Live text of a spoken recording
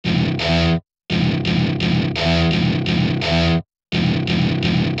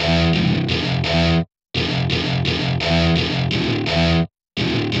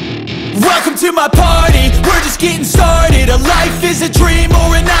to my party, we're just getting started. A life is a dream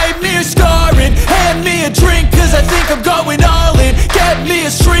or a nightmare scarring. Hand me a drink cause I think I'm going all in. Get me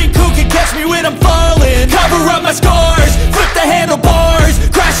a shrink who can catch me when I'm falling. Cover up my scars, flip the handlebars,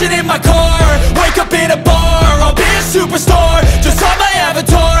 crashing in my car, wake up in a bar. I'll be a superstar, just on my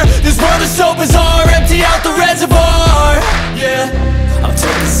avatar. This world is so bizarre, empty out the reservoir. Yeah, I'm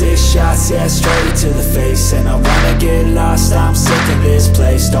taking 6 shots, yeah, straight to the face. And I wanna get lost, I'm sick of this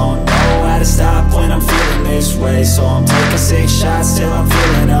place. Don't know how to stop when I'm feeling this way. So I'm taking 6 shots till I'm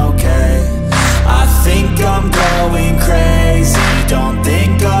feeling okay. I think I'm going crazy, don't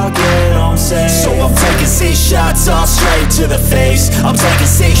think I'll get home safe. So I'm taking 6 shots, all straight to the face. I'm taking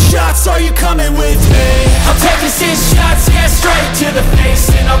 6 shots, are you coming with me? I'm taking 6 shots, yeah, straight to the face.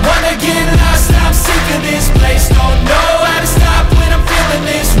 And I wanna get lost, I'm sick of this place. Don't know how to stop when I'm feeling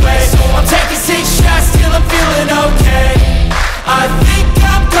this way. So I'm taking 6 shots till I'm feeling okay. I think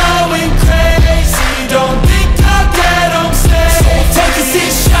I'm going crazy, don't think I'll get home safe. So I'm taking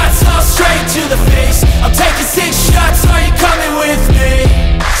 6 shots, all straight to the face. I'm taking 6 shots, are you coming with me?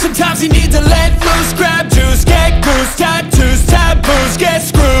 Sometimes you need to let loose, grab juice, get goose, tattoos, taboos, get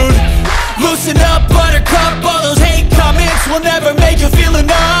screwed. Loosen up, buttercup, all those hate comments will never make you feel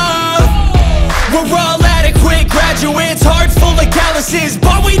enough. We're all adequate graduates, heart full of calluses,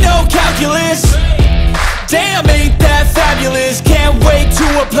 but we know calculus. Damn, ain't that fabulous? Can't wait to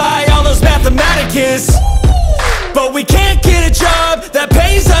apply all those mathematicus. But we can't get a job that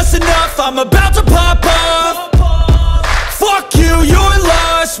pays us enough. I'm about to pop off. Fuck you, you're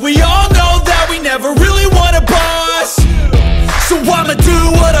lost. We all know that we never really want a boss. So I'ma do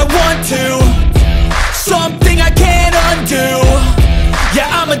what I want to, something I can't undo. Yeah,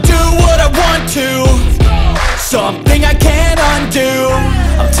 I'ma do what I want to, something I can't undo.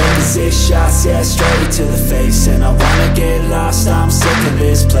 I'm taking 6 shots, yeah, straight to the face. And I wanna get lost, I'm sick of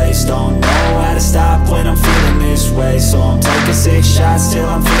this place. Don't know how to stop when I'm feeling this way. So I'm taking 6 shots till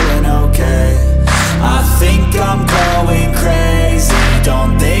I'm feeling okay. I think I'm going crazy,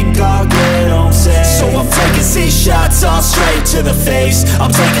 don't think I'll get home safe. So I'm taking 6 shots, all straight to the face.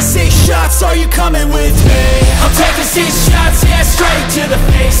 I'm taking 6 shots, are you coming with me? I'm taking 6 shots, yeah, straight to the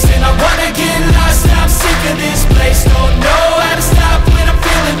face. And I wanna get lost, I'm sick of this place. Don't know how to stop when I'm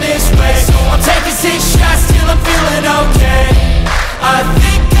feeling this way. So I'm taking 6 shots till I'm feeling okay. I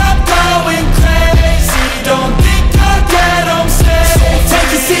think I'm going crazy, don't think I'll get home safe. So I'm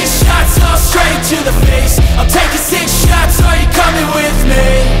taking 6 shots, all straight to the face. I'm taking 6 shots, are you coming with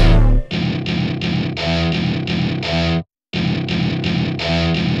me?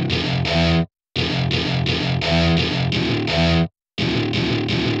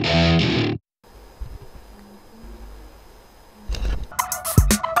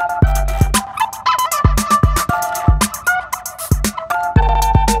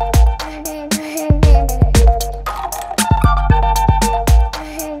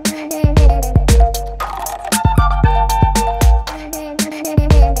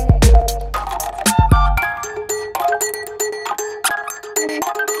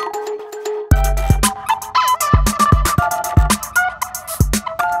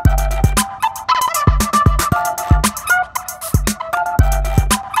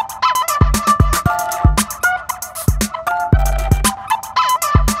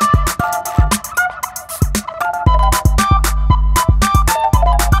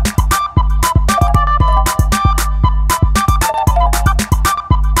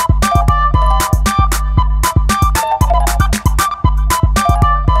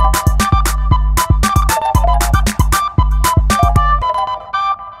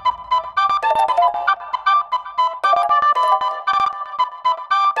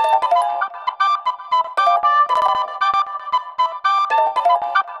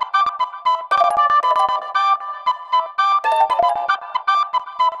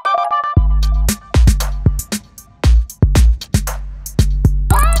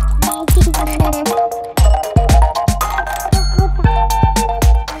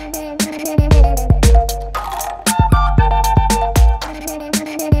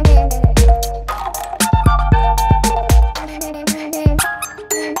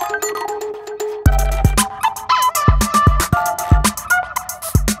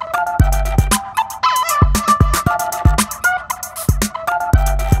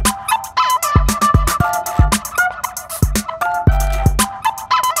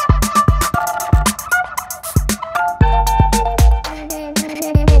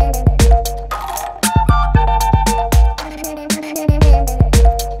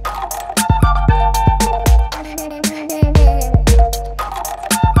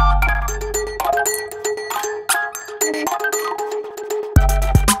 Bye.